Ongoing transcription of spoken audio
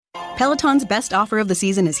Peloton's best offer of the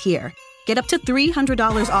season is here. Get up to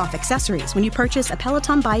 $300 off accessories when you purchase a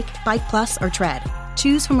Peloton bike, Bike Plus, or Tread.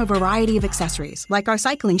 Choose from a variety of accessories like our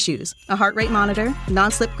cycling shoes, a heart rate monitor,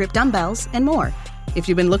 non-slip grip dumbbells, and more. If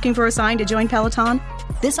you've been looking for a sign to join Peloton,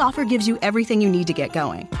 this offer gives you everything you need to get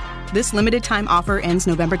going. This limited time offer ends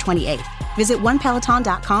November 28th. Visit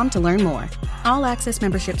onepeloton.com to learn more. All access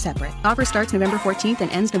membership separate. Offer starts November 14th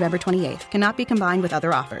and ends November 28th. Cannot be combined with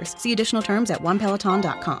other offers. See additional terms at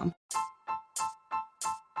onepeloton.com.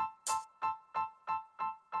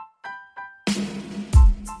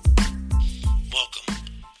 Welcome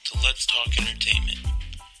to Let's Talk Entertainment.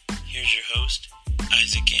 Here's your host,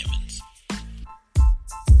 Isaac Gammons.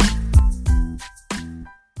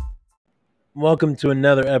 Welcome to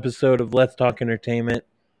another episode of Let's Talk Entertainment.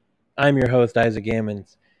 I'm your host, Isaac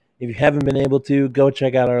Gammons. If you haven't been able to, go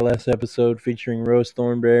check out our last episode featuring Rose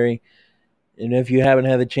Thornberry. And if you haven't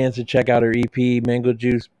had the chance to check out her EP, Mango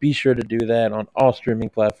Juice, be sure to do that on all streaming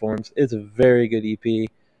platforms. It's a very good EP.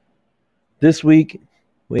 This week,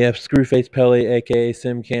 we have Screwface Pelle, a.k.a.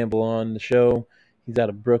 Sim Campbell, on the show. He's out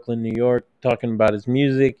of Brooklyn, New York, talking about his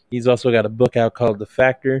music. He's also got a book out called The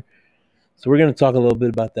Factor. So we're going to talk a little bit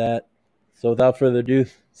about that. So without further ado,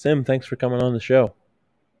 Sim, thanks for coming on the show.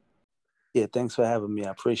 Yeah, thanks for having me.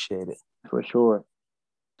 I appreciate it. For sure.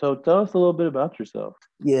 So tell us a little bit about yourself.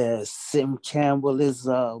 Yeah, Sim Campbell is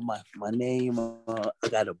my name. I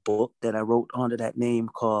got a book that I wrote under that name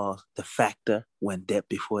called The Factor, When Debt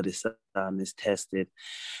Before the Sun is Tested.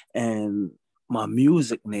 And my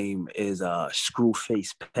music name is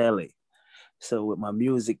Screwface Pelle. So with my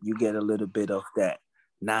music, you get a little bit of that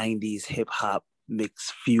 90s hip-hop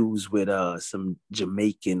mix fused with some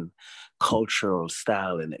Jamaican cultural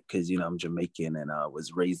style in it, because I'm Jamaican and I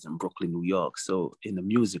was raised in Brooklyn, New York. So in the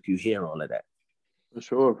music you hear all of that. For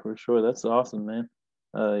sure. That's awesome, man.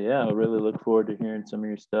 I really look forward to hearing some of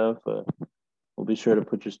your stuff. We'll be sure to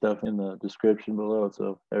put your stuff in the description below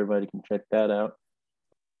so everybody can check that out.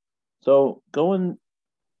 So going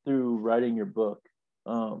through writing your book,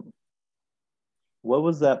 what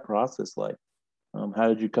was that process like? How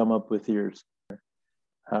did you come up with yours?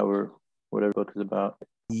 Whatever book is about?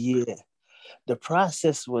 Yeah, the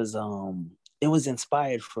process was it was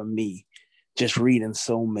inspired from me just reading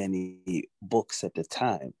so many books at the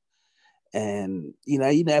time. And you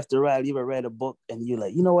have to write. You ever read a book and you're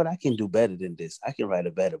like, you know what, I can do better than this. I can write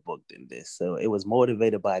a better book than this. So it was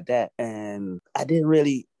motivated by that. And I didn't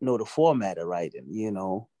really know the format of writing,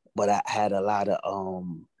 but I had a lot of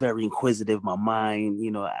very inquisitive, my mind,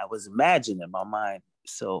 I was imagining my mind.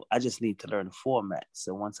 So I just need to learn the format.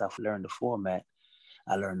 So once I've learned the format,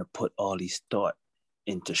 I learned to put all these thought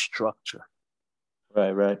into structure.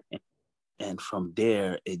 Right. And from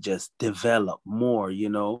there, it just developed more,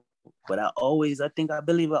 But I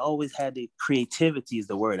believe I always had the creativity is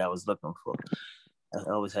the word I was looking for. I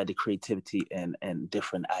always had the creativity and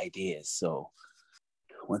different ideas. So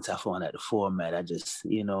once I found out the format, I just,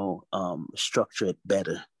 structure it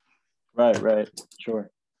better. Right. Sure.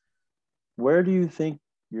 Where do you think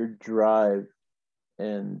your drive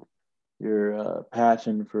and your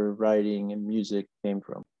passion for writing and music came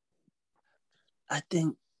from? I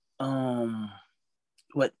think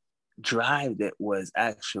what drive that was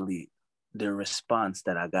actually the response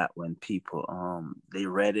that I got when people they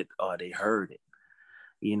read it or they heard it.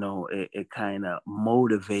 It kind of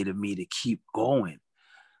motivated me to keep going,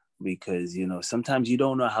 because sometimes you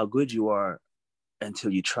don't know how good you are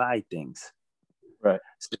until you try things. Right.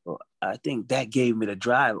 So I think that gave me the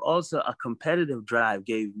drive. Also, a competitive drive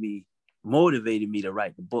motivated me to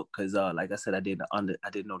write the book, because like I said, I didn't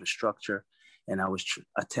know the structure, and I was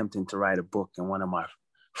attempting to write a book, and one of my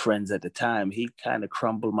friends at the time, he kind of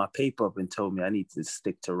crumbled my paper up and told me I need to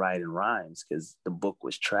stick to writing rhymes because the book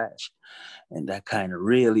was trash. And that kind of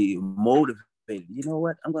really motivated, you know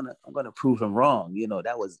what, I'm gonna prove him wrong.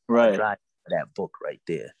 That was right. The drive for that book right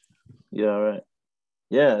there. Yeah, right.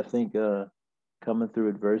 Yeah, I think coming through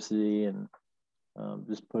adversity and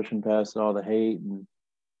just pushing past all the hate and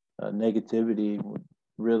negativity would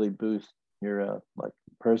really boost your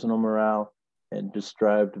personal morale and just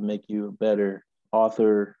strive to make you a better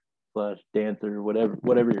author / dancer,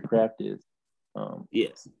 whatever your craft is.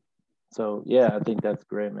 Yes. So yeah, I think that's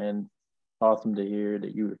great, man. Awesome to hear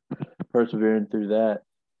that you were persevering through that.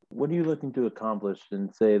 What are you looking to accomplish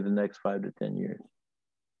in, say, the next 5 to 10 years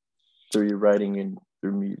through your writing and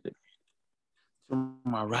through music? Through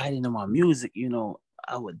my writing and my music,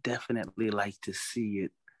 I would definitely like to see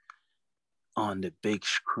it on the big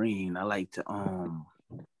screen. I like to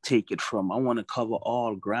take it from, I want to cover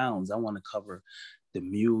all grounds. I want to cover the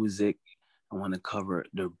music, I want to cover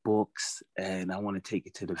the books, and I want to take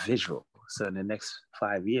it to the visual. So in the next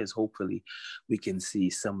 5 years, hopefully we can see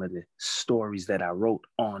some of the stories that I wrote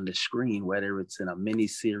on the screen, whether it's in a mini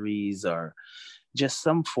series or just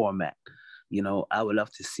some format. I would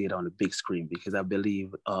love to see it on the big screen because I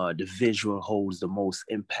believe the visual holds the most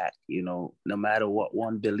impact. No matter what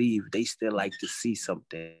one believe, they still like to see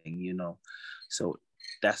something. So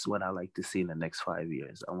that's what I like to see in the next 5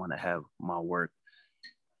 years. I want to have my work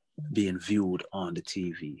being viewed on the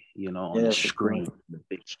TV, on the screen, sure. The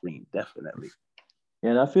big screen, definitely.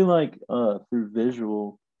 Yeah, and I feel like through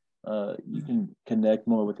visual, you can connect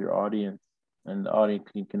more with your audience, and the audience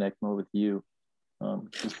can connect more with you.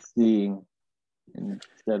 Just seeing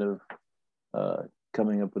instead of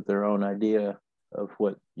coming up with their own idea of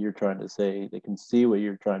what you're trying to say, they can see what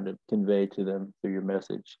you're trying to convey to them through your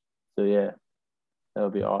message. So yeah, that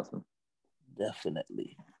would be awesome.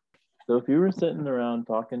 Definitely. So if you were sitting around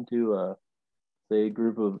talking to say a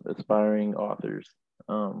group of aspiring authors,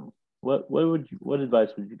 what advice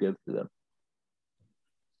would you give to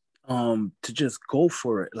them? To just go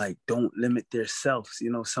for it. Like, don't limit themselves.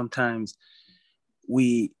 Sometimes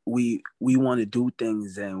we want to do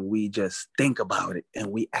things and we just think about it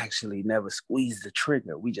and we actually never squeeze the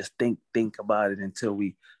trigger. We just think about it until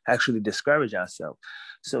we actually discourage ourselves.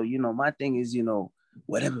 So, my thing is,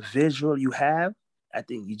 whatever visual you have, I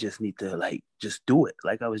think you just need to just do it.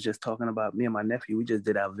 Like I was just talking about, me and my nephew, we just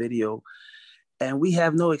did our video and we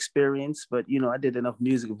have no experience, but I did enough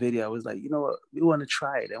music video. I was like, what, we want to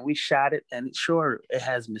try it. And we shot it, and sure, it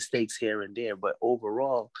has mistakes here and there, but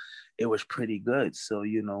overall it was pretty good. So,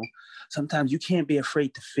 sometimes you can't be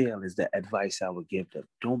afraid to fail is the advice I would give them.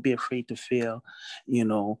 Don't be afraid to fail.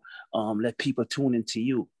 Let people tune into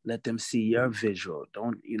you. Let them see your visual.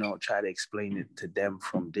 Don't, try to explain it to them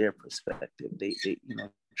from their perspective. They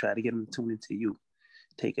try to get them to tune into you.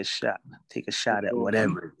 Take a shot at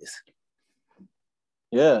whatever it is.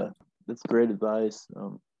 Yeah, that's great advice.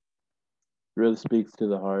 Really speaks to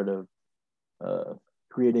the heart of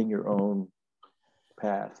creating your own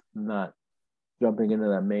path, not jumping into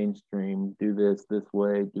that mainstream. Do this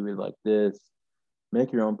way, do it like this.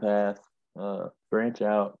 Make your own path. Branch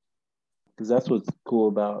out, because that's what's cool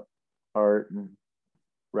about art and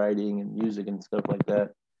writing and music and stuff like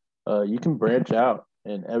that. You can branch out,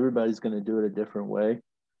 and everybody's going to do it a different way.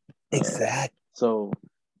 Exactly. So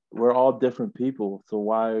we're all different people, so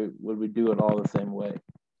why would we do it all the same way?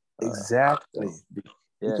 Exactly.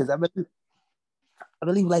 Because I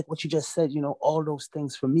believe like what you just said, all those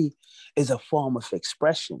things for me is a form of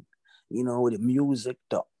expression. The music,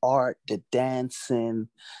 the art, the dancing,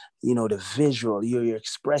 the visual, you're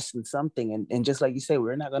expressing something. And just like you say,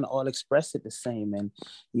 we're not going to all express it the same. And,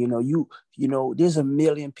 there's a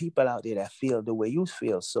million people out there that feel the way you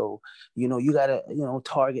feel. So, you got to,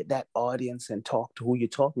 target that audience and talk to who you're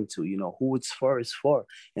talking to, who it's for is for,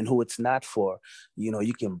 and who it's not for.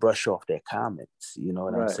 You can brush off their comments. You know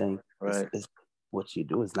what I'm saying? Right. It's what you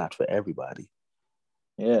do is not for everybody.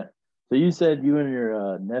 Yeah. So you said you and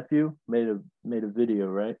your nephew made a video,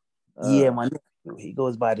 right? Yeah, my nephew. He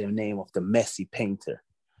goes by the name of the Messy Painter.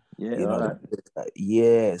 Yeah.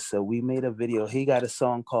 Yeah. So we made a video. He got a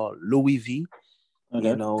song called Louis V.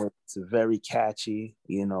 Okay. It's very catchy.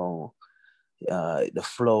 The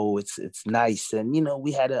flow, it's nice, and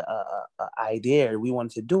we had a idea we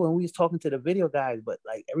wanted to do, and we was talking to the video guys, but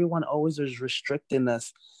like everyone always was restricting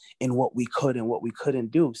us in what we could and what we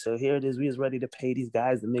couldn't do. So here it is, we was ready to pay these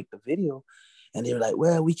guys to make the video, and they were like,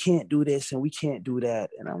 well, we can't do this and we can't do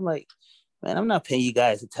that. And I'm like, man, I'm not paying you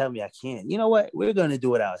guys to tell me I can't. You know what, we're gonna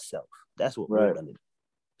do it ourselves. That's what we're gonna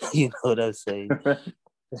do. You know what I'm saying?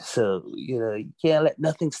 So, you can't let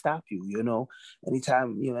nothing stop you,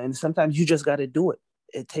 anytime, and sometimes you just got to do it.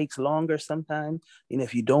 It takes longer sometimes.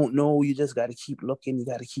 If you don't know, you just got to keep looking. You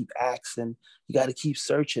got to keep asking. You got to keep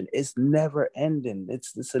searching. It's never ending.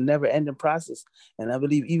 It's a never ending process. And I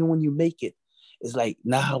believe even when you make it, it's like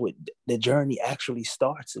now the journey actually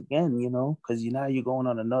starts again, because now you're going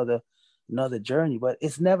on another journey, but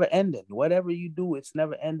it's never ending. Whatever you do, it's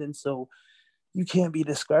never ending. So you can't be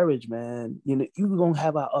discouraged, man. You're going to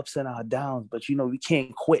have our ups and our downs, but, we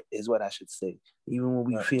can't quit is what I should say. Even when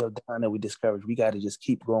we feel down and we discouraged, we got to just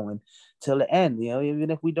keep going till the end. Even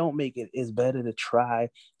if we don't make it, it's better to try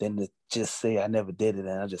than to just say, I never did it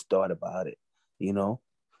and I just thought about it,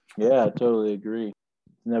 Yeah, I totally agree.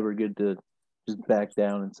 It's never good to just back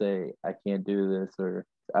down and say, I can't do this, or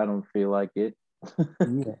I don't feel like it.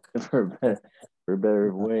 Yeah. for a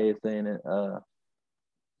better way of saying it.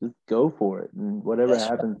 Just go for it, and whatever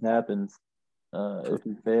happens. If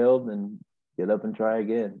you failed, then get up and try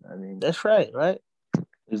again. I mean, that's right.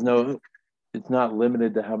 It's not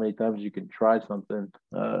limited to how many times you can try something.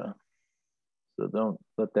 So don't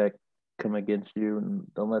let that come against you,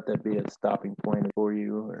 and don't let that be a stopping point for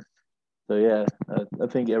you. So yeah, I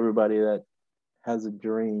think everybody that has a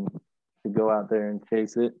dream should go out there and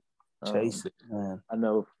chase it. Chase it, man. I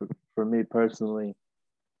know for me personally,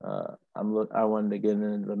 I wanted to get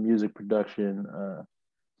into the music production.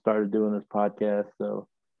 Started doing this podcast, so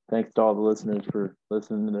thanks to all the listeners for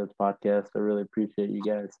listening to this podcast. I really appreciate you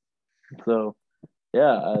guys. So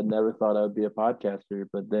yeah, I never thought I would be a podcaster,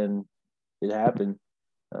 but then it happened.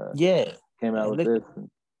 Yeah, came out and with look, this.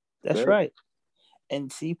 that's great. right.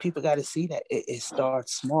 And see, people got to see that it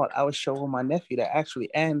starts small. I was showing my nephew that actually,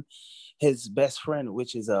 and his best friend,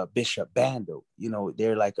 which is a Bishop Bando. You know,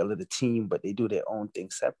 they're like a little team, but they do their own thing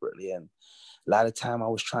separately. And a lot of time, I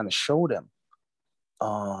was trying to show them,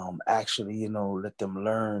 actually, you know, let them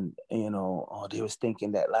learn. You know, they was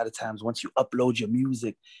thinking that a lot of times once you upload your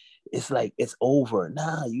music, it's like it's over.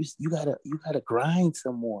 Nah, you gotta grind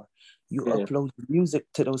some more. You upload your music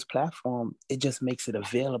to those platforms, it just makes it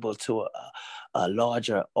available to a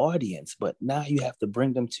larger audience. But now you have to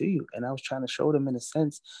bring them to you. And I was trying to show them, in a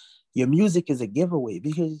sense, your music is a giveaway,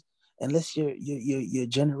 because unless you're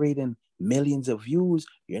generating millions of views,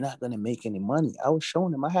 you're not gonna make any money. I was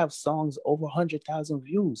showing them I have songs over 100,000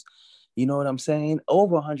 views. You know what I'm saying?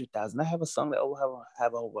 Over 100,000. I have a song that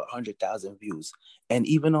have over 100,000 views. And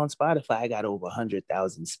even on Spotify, I got over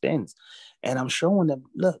 100,000 spins. And I'm showing them,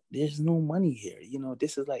 look, there's no money here. You know,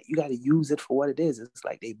 this is like, you got to use it for what it is. It's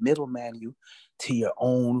like they middleman you to your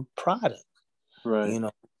own product. Right. You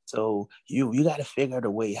know, so you got to figure out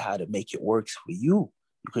a way how to make it work for you,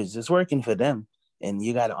 because it's working for them. And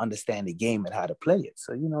you got to understand the game and how to play it.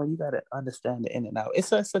 So, you know, you got to understand the in and out.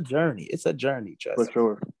 It's a journey. It's a journey, trust For me.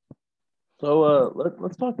 sure. So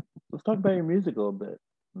let's talk about your music a little bit.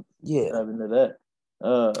 Yeah. Dive into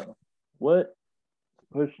that. What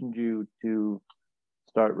pushed you to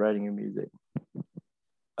start writing your music?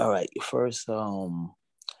 All right. First,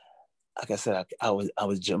 like I said, I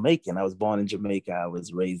was Jamaican. I was born in Jamaica. I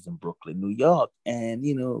was raised in Brooklyn, New York. And,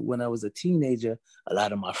 you know, when I was a teenager, a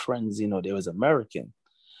lot of my friends, you know, they was American.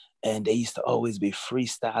 And they used to always be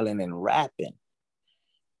freestyling and rapping.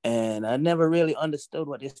 And I never really understood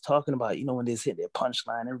what they're talking about. You know, when they hit their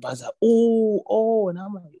punchline, everybody's like, oh, and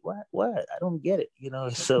I'm like, what? I don't get it, you know.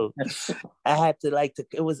 So I had to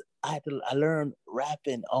I learned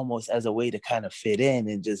rapping almost as a way to kind of fit in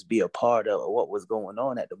and just be a part of what was going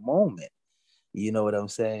on at the moment. You know what I'm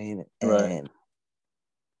saying? Right. And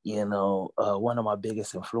you know, one of my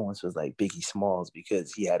biggest influences was like Biggie Smalls,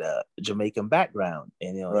 because he had a Jamaican background,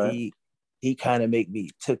 and you know, Right. he kind of made me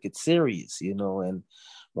took it serious, you know. And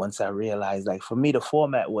once I realized, like, for me, the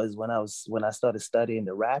format was when I started studying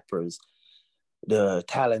the rappers, the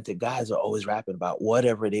talented guys are always rapping about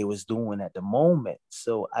whatever they was doing at the moment.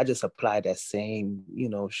 So I just applied that same, you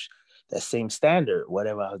know, that same standard.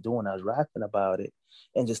 Whatever I was doing, I was rapping about it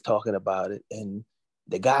and just talking about it. And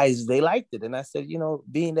the guys, they liked it. And I said, you know,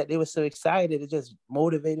 being that they were so excited, it just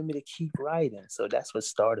motivated me to keep writing. So that's what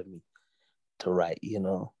started me to write, you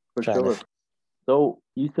know. For sure. So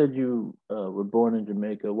you said you were born in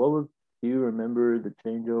Jamaica. Do you remember the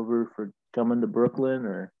changeover for coming to Brooklyn,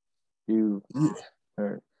 or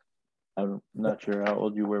or I'm not sure how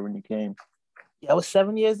old you were when you came? Yeah, I was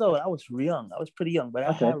 7 years old. I was young. I was pretty young, but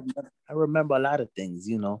Okay. I remember a lot of things,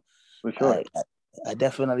 you know. For sure. I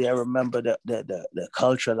definitely remember the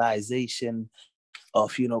culturalization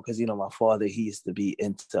of, you know, because, you know, my father, he used to be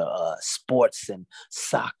into sports and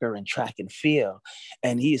soccer and track and field,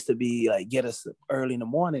 and he used to be like get us early in the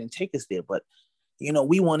morning and take us there. But you know,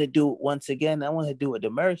 we want to do, once again, I want to do what the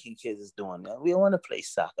American kids is doing. We don't want to play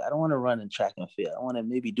soccer. I don't want to run in track and field. I want to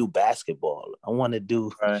maybe do basketball. I want to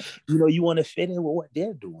do, Right. you know, you want to fit in with what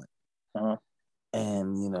they're doing. Uh-huh.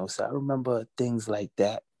 And, you know, so I remember things like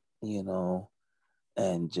that, you know,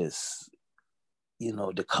 and just, you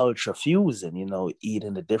know, the culture fusing, you know,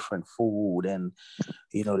 eating the different food and,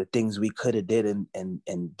 you know, the things we could have did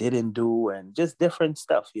and didn't do, and just different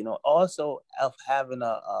stuff, you know. Also of having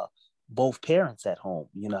a both parents at home,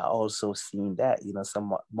 you know, I also seen that, you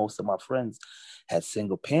know, most of my friends had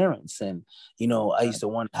single parents, and, you know, I used to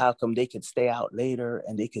wonder how come they could stay out later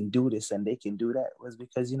and they can do this and they can do that. It was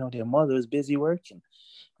because, you know, their mother was busy working.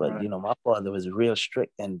 But, Right. you know, my father was real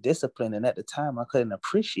strict and disciplined. And at the time, I couldn't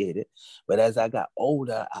appreciate it. But as I got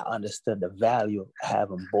older, I understood the value of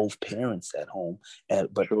having both parents at home,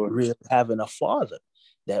 but Sure. really having a father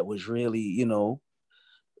that was really, you know,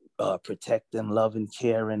 protecting, loving,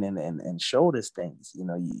 caring, and showed us things. You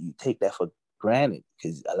know, you take that for granted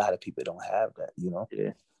because a lot of people don't have that, you know.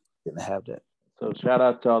 Yeah. Didn't have that. So shout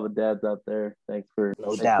out to all the dads out there. Thanks for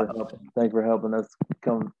helping us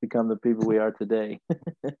become the people we are today.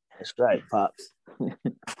 That's right, Pops.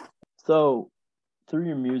 So, through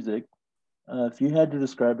your music, if you had to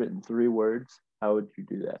describe it in 3 words, how would you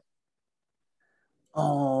do that?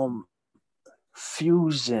 Um,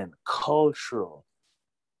 Fusion, cultural,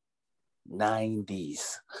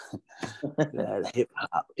 90s, hip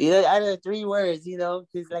hop. Out of 3 words,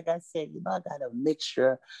 because like I said, I got a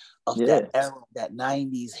mixture of that Yeah, era, that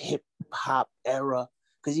 90s hip hop era.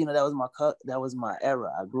 Because that was my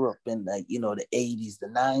era. I grew up in the 80s, the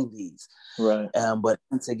 90s. right, But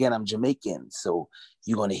once again, I'm Jamaican, so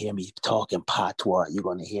you're gonna hear me talking patois. You're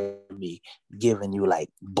gonna hear me giving you like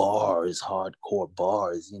bars, hardcore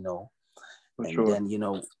bars. for And sure.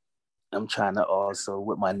 then I'm trying to also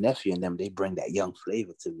with my nephew and them. They bring that young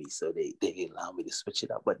flavor to me, so they allow me to switch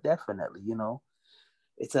it up. But definitely,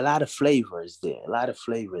 it's a lot of flavors there, a lot of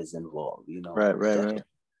flavors involved. Right, right, Definitely. right.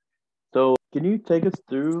 So, can you take us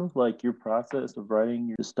through like your process of writing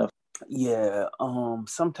your stuff? Yeah.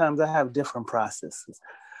 Sometimes I have different processes. Okay.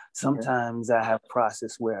 Sometimes I have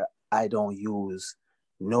process where I don't use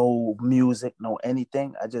no music, no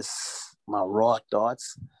anything. I just my raw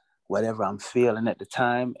thoughts, whatever I'm feeling at the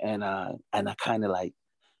time, and I kind of like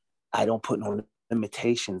I don't put no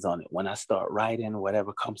limitations on it. When I start writing,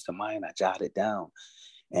 whatever comes to mind, I jot it down,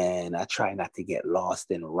 and I try not to get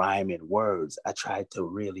lost in rhyming words. I try to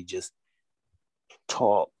really just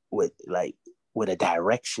talk with a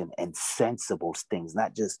direction and sensible things,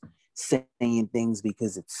 not just saying things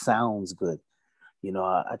because it sounds good.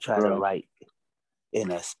 I try to Right. write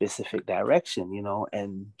in a specific direction,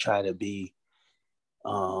 and try to be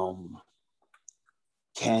um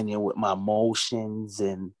canyon with my emotions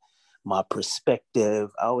and my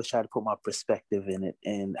perspective. I always try to put my perspective in it.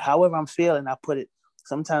 And however I'm feeling, I put it.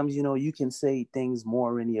 Sometimes, you can say things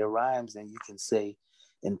more in your rhymes than you can say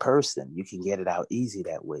in person. You can get it out easy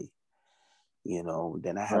that way.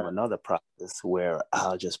 Then I have Right. another process where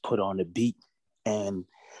I'll just put on the beat, and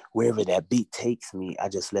wherever that beat takes me, I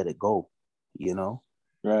just let it go, you know?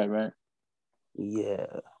 Right. Right. Yeah.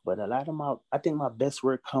 But I think my best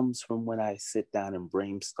work comes from when I sit down and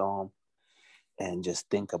brainstorm and just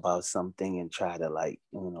think about something and try to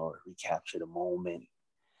recapture the moment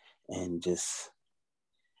and just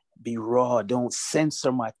be raw. Don't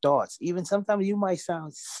censor my thoughts. Even sometimes you might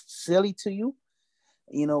sound silly to you,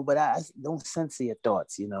 but I don't censor your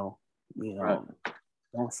thoughts, you Right. know,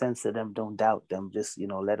 don't censor them, don't doubt them, just,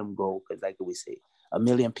 let them go. Cause like we say, a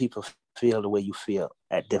million people feel the way you feel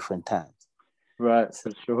at different times. Right.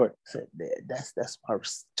 So, For sure. so that's my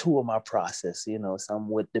two of my process, some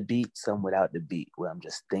with the beat, some without the beat, where I'm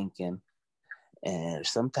just thinking. And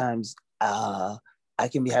sometimes I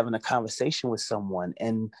can be having a conversation with someone,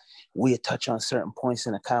 and we touch on certain points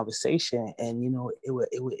in a conversation, and it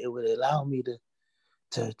would allow me to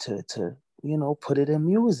put it in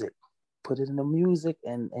music,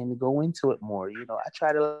 and go into it more. I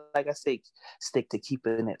try to, like I say, stick to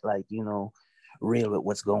keeping it like real with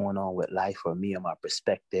what's going on with life, or me, or my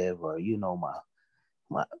perspective, or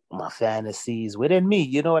my fantasies within me.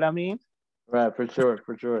 You know what I mean? Right. For sure.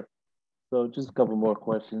 For sure. So, just a couple more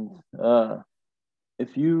questions.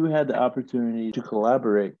 If you had the opportunity to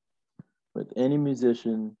collaborate with any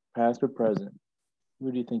musician, past or present,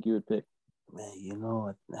 who do you think you would pick?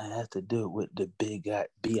 Man, I have to do it with the Big. I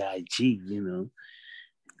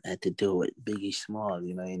had to do it with Biggie Small.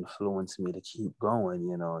 He influenced me to keep going.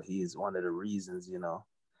 He's one of the reasons.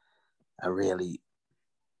 I really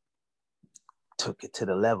took it to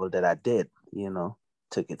the level that I did.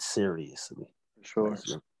 Took it seriously. For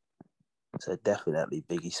sure. So definitely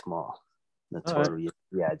Biggie Small, All right. Notorious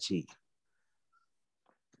Big.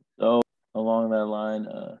 So, along that line,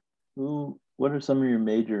 what are some of your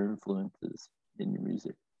major influences in your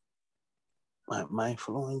music? My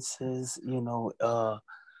influences, a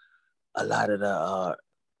lot of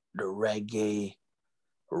the reggae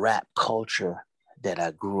rap culture that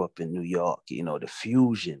I grew up in New York. The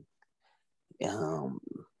fusion um,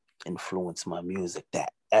 influenced my music.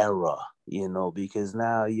 That era, because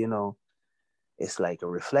now it's like a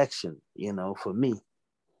reflection, for me.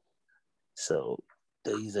 So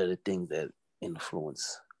these are the things that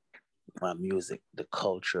influence my music, the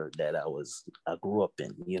culture that I grew up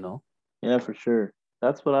in. Yeah, for sure.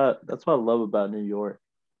 That's what I love about New York.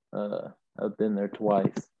 Uh, I've been there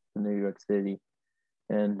twice in New York City,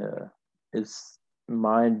 and it's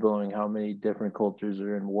mind blowing how many different cultures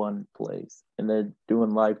are in one place, and they're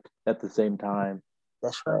doing life at the same time.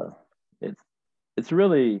 That's right. Uh, it's it's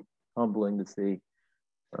really humbling to see.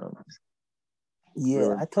 Um, Yeah,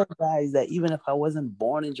 really, I tell guys that even if I wasn't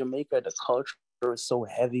born in Jamaica, the culture is so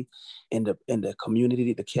heavy in the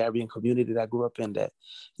community, the Caribbean community that I grew up in, that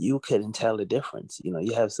you couldn't tell the difference.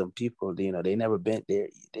 You have some people, they never been there,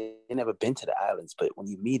 they never been to the islands, but when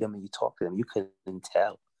you meet them and you talk to them, you couldn't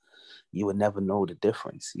tell. You would never know the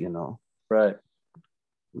difference. Right.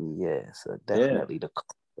 Yeah. So definitely the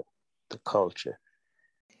culture.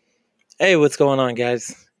 Hey, what's going on,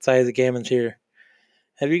 guys? It's Isaac Gammons here.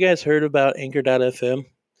 Have you guys heard about Anchor.fm?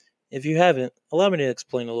 If you haven't, allow me to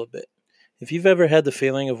explain a little bit. If you've ever had the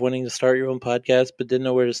feeling of wanting to start your own podcast but didn't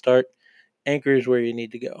know where to start, Anchor is where you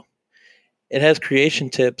need to go. It has creation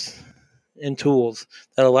tips and tools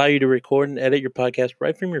that allow you to record and edit your podcast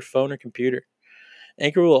right from your phone or computer.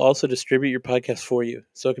 Anchor will also distribute your podcast for you,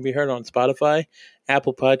 so it can be heard on Spotify,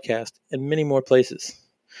 Apple Podcast, and many more places.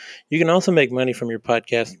 You can also make money from your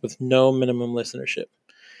podcast with no minimum listenership.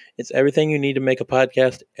 It's everything you need to make a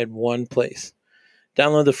podcast in one place.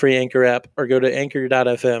 Download the free Anchor app or go to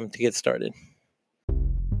anchor.fm to get started.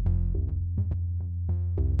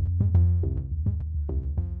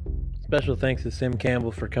 Special thanks to Sim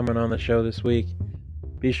Campbell for coming on the show this week.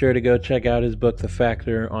 Be sure to go check out his book, The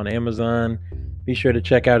Factor, on Amazon. Be sure to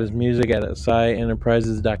check out his music at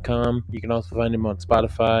asaienterprises.com. You can also find him on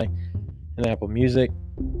Spotify and Apple Music.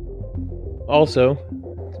 Also,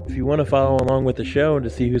 if you want to follow along with the show to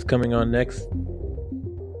see who's coming on next,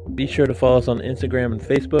 be sure to follow us on Instagram and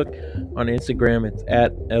Facebook. On Instagram, it's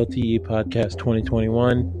at LTE Podcast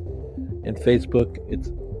 2021. And Facebook,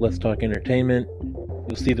 it's Let's Talk Entertainment.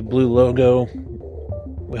 You'll see the blue logo.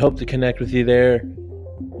 We hope to connect with you there.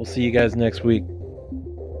 We'll see you guys next week.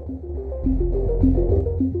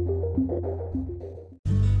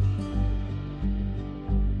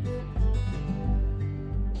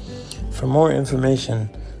 For more information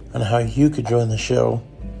on how you could join the show,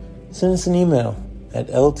 send us an email at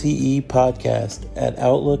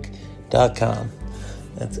ltepodcast@outlook.com.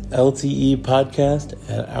 That's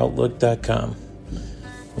ltepodcast@outlook.com.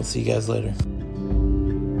 We'll see you guys later.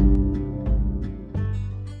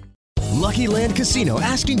 Lucky Land Casino,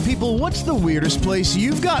 asking people, what's the weirdest place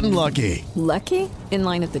you've gotten lucky? Lucky? In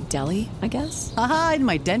line at the deli, I guess? Aha, in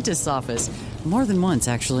my dentist's office. More than once,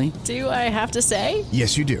 actually. Do I have to say?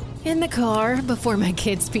 Yes, you do. In the car before my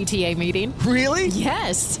kids' PTA meeting. Really?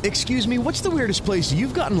 Yes. Excuse me, what's the weirdest place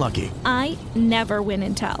you've gotten lucky? I never win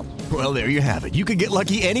and tell. Well, there you have it. You can get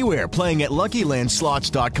lucky anywhere, playing at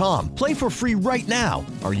LuckyLandSlots.com. Play for free right now.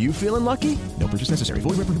 Are you feeling lucky? No purchase necessary.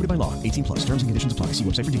 Void where prohibited by law. 18+. Terms and conditions apply. See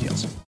website for details.